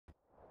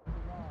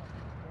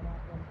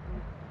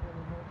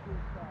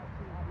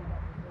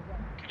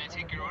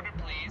take your order,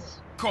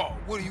 please? Carl,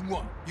 what do you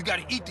want? You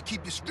gotta eat to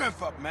keep your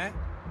strength up, man.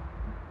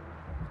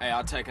 Hey,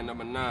 I'll take a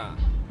number 9,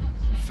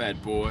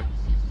 fat boy.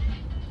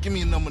 Give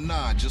me a number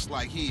 9, just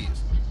like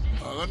his.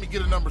 Let me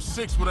get a number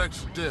 6 with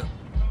extra dip.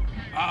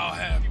 I'll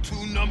have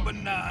 2 number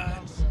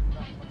 9s,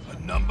 a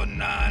number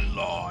 9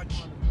 large,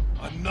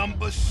 a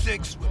number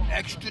 6 with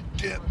extra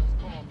dip,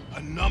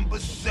 a number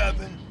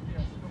 7,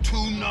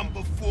 2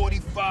 number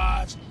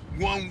 45s,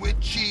 1 with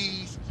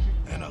cheese,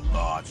 and a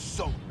large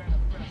soda.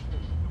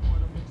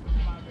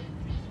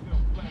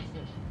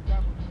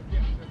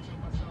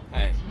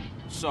 Hey,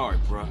 sorry,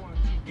 bruh.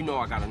 You know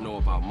I gotta know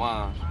about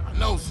mine. I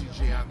know,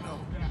 CJ, I know.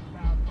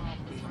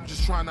 I'm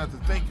just trying not to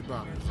think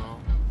about it, is all.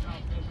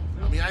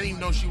 I mean, I didn't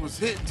even know she was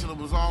hit until it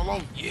was all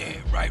over. Yeah,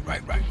 right.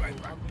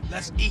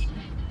 Let's eat.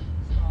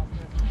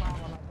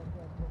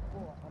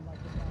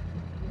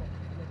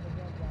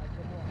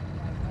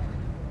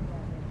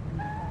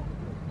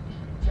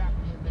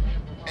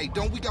 Hey,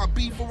 don't we got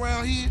beef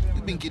around here?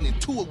 We've been getting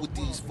into it with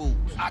these fools.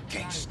 I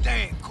can't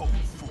stand cold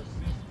food.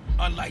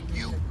 Unlike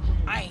you,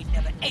 I ain't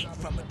never ate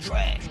from a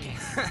trash can.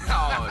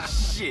 Oh,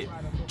 shit.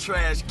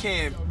 Trash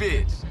can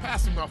bitch.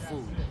 Pass me my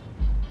food.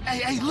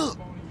 Hey, look.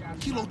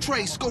 Kilo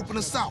Trey scoping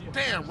us out.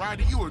 Damn,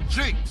 Ryder, you a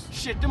jinx.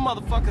 Shit, them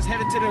motherfuckers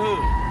headed to the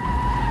hood.